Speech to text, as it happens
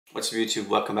What's up YouTube?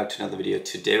 Welcome back to another video.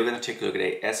 Today we're going to take a look at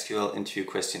a SQL interview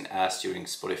question asked during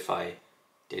Spotify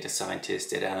data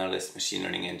scientist, data analyst, machine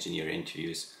learning engineer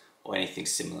interviews or anything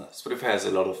similar. Spotify has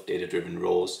a lot of data-driven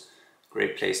roles.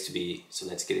 Great place to be, so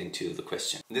let's get into the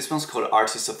question. This one's called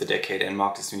Artist of the Decade and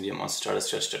marked this medium on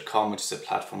StrataScratch.com, which is a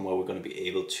platform where we're going to be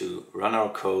able to run our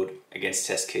code against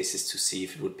test cases to see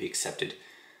if it would be accepted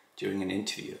during an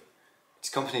interview. It's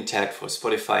company tagged for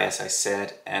Spotify, as I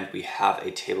said, and we have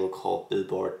a table called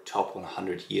Billboard Top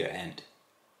 100 Year-End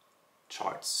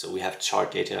Charts. So we have chart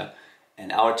data,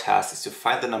 and our task is to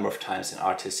find the number of times an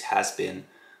artist has been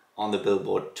on the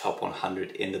Billboard Top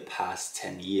 100 in the past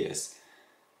 10 years.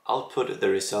 Output the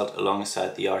result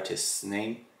alongside the artist's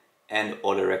name and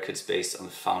order records based on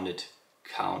the founded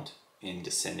count in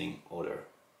descending order.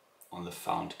 On the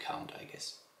found count, I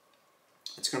guess.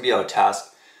 It's going to be our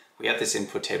task. We have this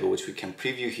input table which we can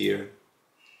preview here.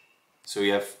 So we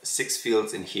have 6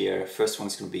 fields in here. First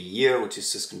one's going to be year, which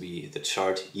is just going to be the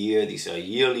chart year. These are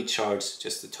yearly charts,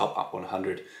 just the top up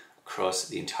 100 across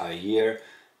the entire year.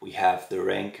 We have the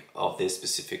rank of this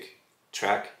specific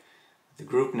track, the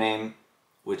group name,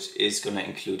 which is going to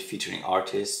include featuring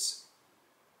artists,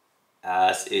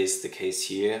 as is the case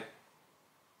here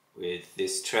with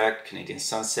this track, Canadian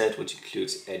Sunset, which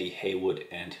includes Eddie Haywood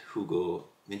and Hugo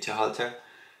Winterhalter.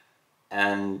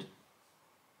 And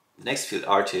the next field,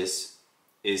 artist,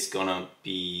 is gonna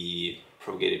be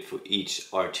propagated for each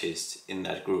artist in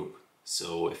that group.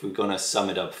 So if we're gonna sum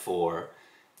it up for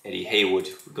Eddie Haywood,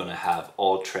 we're gonna have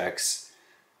all tracks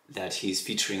that he's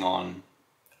featuring on,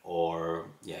 or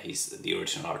yeah, he's the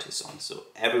original artist on. So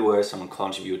everywhere someone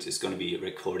contributes is gonna be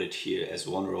recorded here as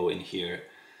one row in here.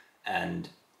 And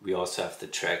we also have the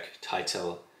track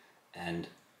title and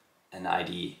an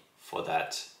ID for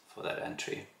that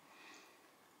entry.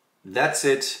 That's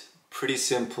it. Pretty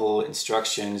simple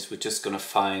instructions. We're just gonna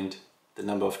find the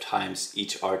number of times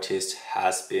each artist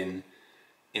has been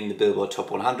in the Billboard Top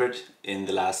 100 in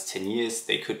the last 10 years.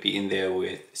 They could be in there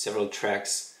with several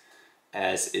tracks,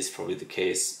 as is probably the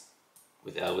case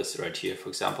with Elvis right here, for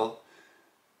example.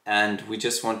 And we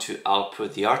just want to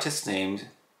output the artist name,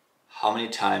 how many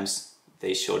times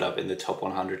they showed up in the top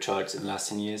 100 charts in the last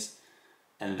 10 years,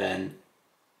 and then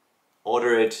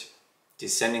order it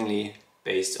descendingly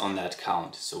based on that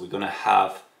count. So we're gonna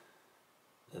have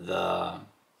the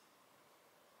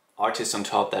artist on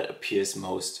top that appears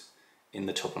most in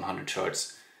the top 100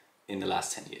 charts in the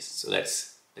last 10 years. So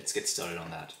let's get started on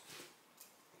that.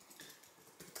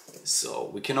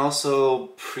 So we can also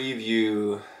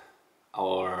preview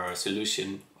our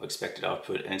solution or expected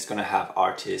output, and it's gonna have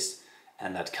artist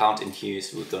and that count in here.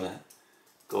 So we're gonna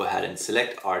go ahead and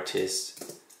select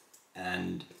artist,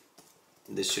 and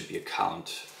this should be a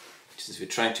count, since we're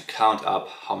trying to count up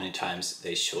how many times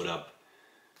they showed up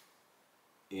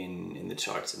in the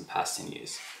charts in the past 10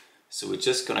 years. So we're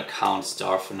just gonna count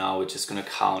star for now. We're just gonna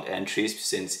count entries,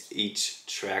 since each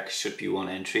track should be one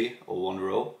entry or one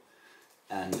row,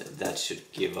 and that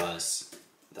should give us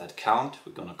that count.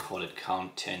 We're gonna call it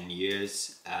count 10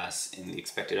 years as in the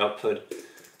expected output,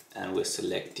 and we're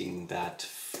selecting that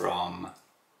from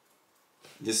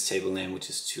this table name, which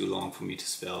is too long for me to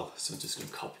spell, so I'm just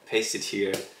gonna copy paste it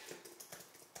here.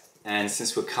 And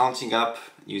since we're counting up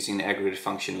using an aggregate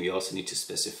function, we also need to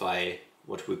specify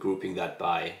what we're grouping that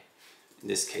by. In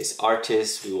this case,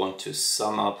 artists, we want to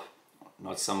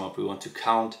we want to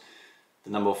count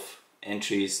the number of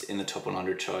entries in the top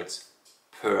 100 charts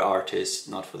per artist,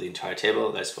 not for the entire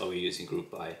table. That's why we're using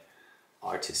group by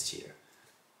artist here.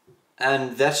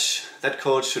 And that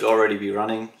code should already be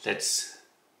running. Let's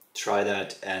try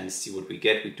that and see what we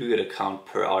get. We do get a count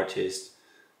per artist,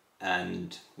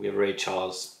 and we have Ray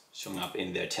Charles showing up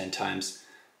in there 10 times.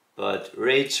 But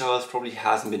Ray Charles probably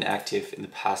hasn't been active in the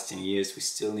past 10 years. We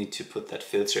still need to put that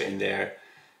filter in there,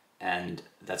 and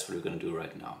that's what we're going to do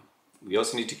right now. We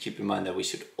also need to keep in mind that we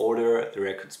should order the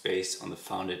records based on the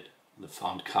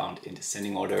found count in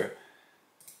descending order.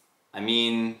 I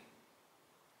mean,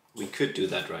 we could do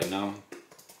that right now,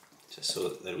 just so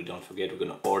that we don't forget. We're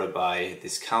going to order by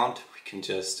this count. We can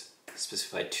just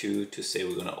specify 2 to say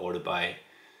we're going to order by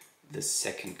the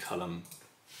second column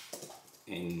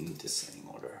in descending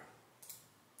order.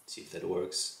 See if that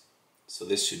works. So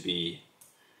this should be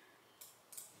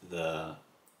the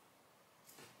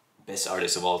best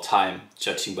artist of all time,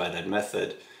 judging by that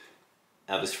method,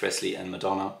 Elvis Presley and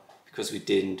Madonna, because we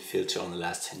didn't filter on the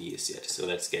last 10 years yet. So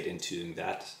let's get into doing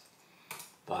that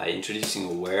by introducing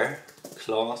a where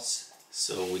clause.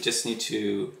 So we just need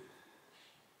to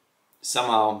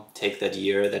somehow take that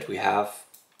year that we have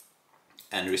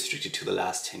and restrict it to the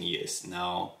last 10 years.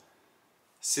 Now,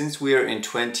 since we are in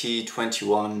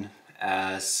 2021,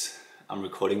 as I'm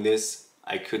recording this,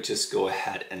 I could just go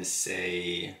ahead and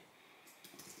say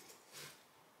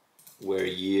where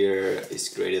year is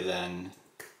greater than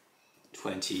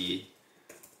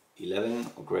 2011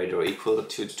 or greater or equal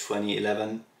to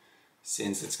 2011,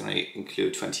 since it's going to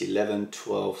include 2011,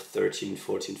 12, 13,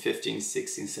 14, 15,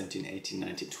 16, 17, 18,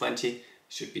 19, 20.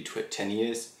 Should be 10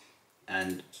 years,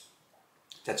 and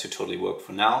that should totally work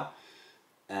for now.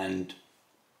 And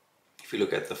if we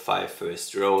look at the 5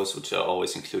 first rows, which are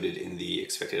always included in the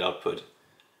expected output,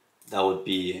 that would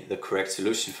be the correct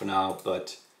solution for now.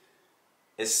 But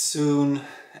as soon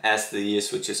as the year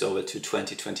switches over to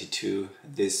 2022,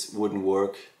 this wouldn't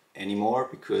work anymore,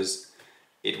 because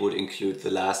it would include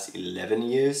the last 11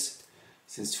 years.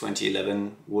 Since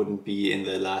 2011 wouldn't be in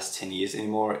the last 10 years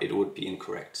anymore, it would be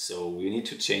incorrect. So we need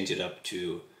to change it up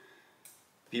to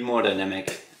be more dynamic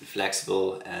and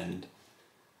flexible. And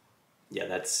yeah,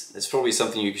 that's probably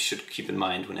something you should keep in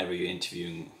mind whenever you're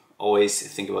interviewing. Always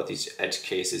think about these edge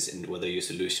cases and whether your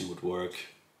solution would work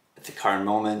at the current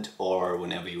moment or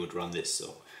whenever you would run this.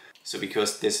 So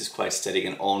because this is quite static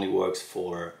and only works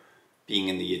for being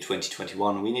in the year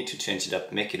 2021, we need to change it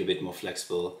up, make it a bit more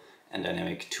flexible and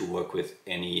dynamic to work with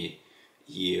any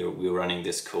year we're running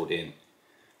this code in.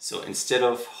 So instead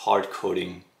of hard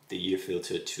coding the year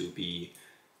filter to be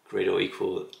greater or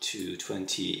equal to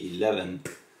 2011,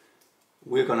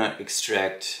 we're gonna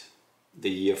extract the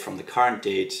year from the current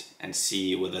date and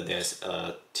see whether there's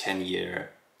a 10-year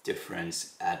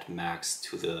difference at max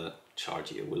to the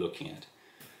chart year we're looking at.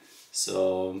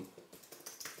 So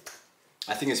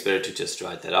I think it's better to just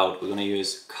write that out. We're going to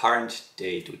use current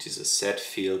date, which is a set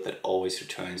field that always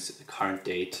returns the current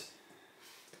date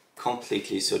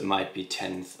completely. So it might be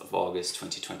 10th of August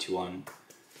 2021.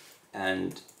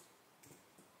 And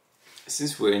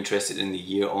since we're interested in the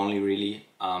year only, really,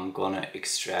 I'm going to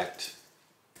extract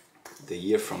the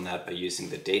year from that by using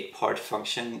the date part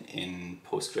function in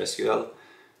PostgreSQL.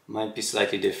 Might be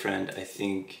slightly different. I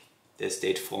think there's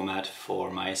date format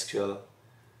for MySQL.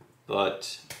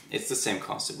 But it's the same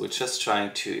concept. We're just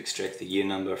trying to extract the year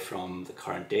number from the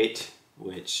current date,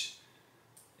 which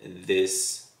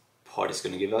this part is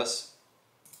going to give us,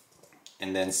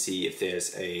 and then see if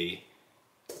there's a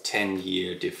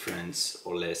 10-year difference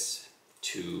or less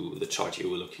to the chart year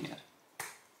we're looking at.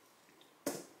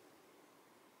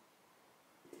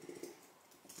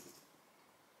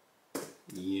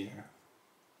 Year.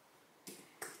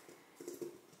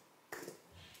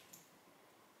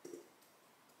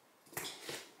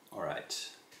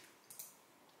 Alright,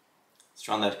 let's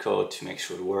run that code to make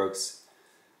sure it works.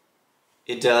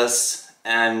 It does,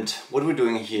 and what we're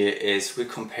doing here is we're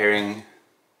comparing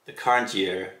the current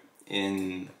year,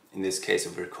 in this case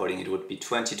of recording it would be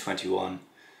 2021,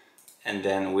 and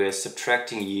then we're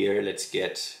subtracting year. Let's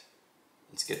get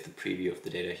the preview of the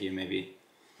data here maybe,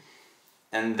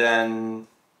 and then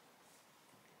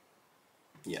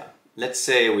yeah, let's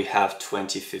say we have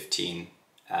 2015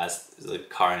 as the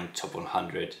current top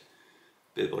 100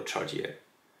 Billboard chart year.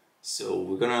 So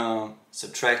we're gonna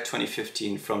subtract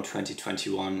 2015 from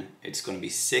 2021. It's gonna be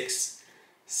 6.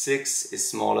 6 is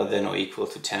smaller than or equal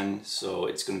to 10, so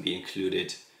it's gonna be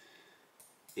included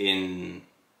in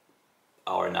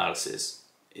our analysis.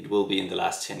 It will be in the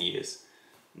last 10 years.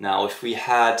 Now, if we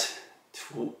had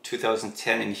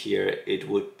 2010 in here, it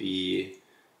would be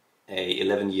a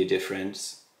 11-year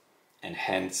difference, and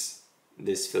hence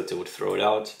this filter would throw it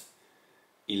out.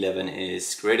 11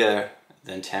 is greater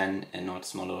than 10 and not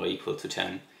smaller or equal to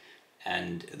 10,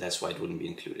 and that's why it wouldn't be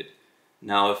included.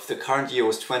 Now, if the current year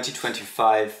was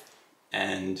 2025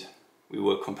 and we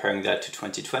were comparing that to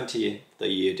 2020, the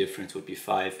year difference would be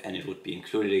 5 and it would be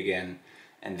included again,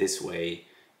 and this way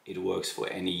it works for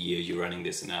any year you're running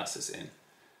this analysis in.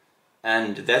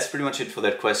 And that's pretty much it for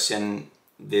that question.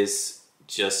 This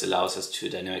just allows us to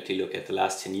dynamically look at the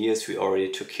last 10 years. We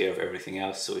already took care of everything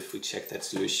else, so if we check that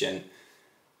solution,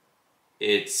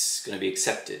 it's going to be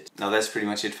accepted. Now that's pretty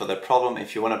much it for that problem.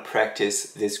 If you want to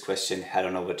practice this question, head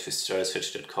on over to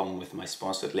StrataScratch.com with my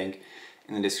sponsored link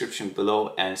in the description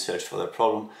below and search for that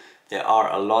problem. There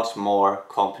are a lot more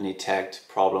company tagged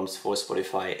problems for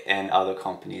Spotify and other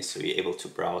companies, so you're able to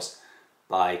browse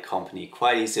by company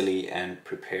quite easily and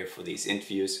prepare for these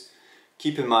interviews.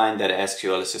 Keep in mind that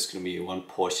SQL is just going to be one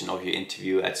portion of your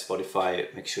interview at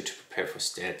Spotify. Make sure to prepare for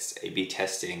stats, A/B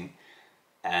testing,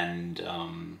 and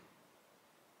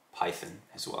Python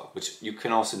as well, which you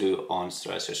can also do on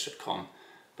StrataScratch.com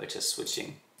by just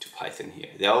switching to Python here.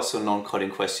 There are also non-coding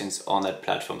questions on that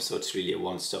platform, so it's really a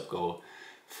one-stop go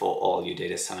for all your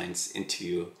data science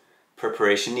interview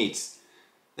preparation needs.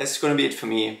 That's going to be it for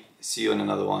me. See you in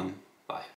another one. Bye.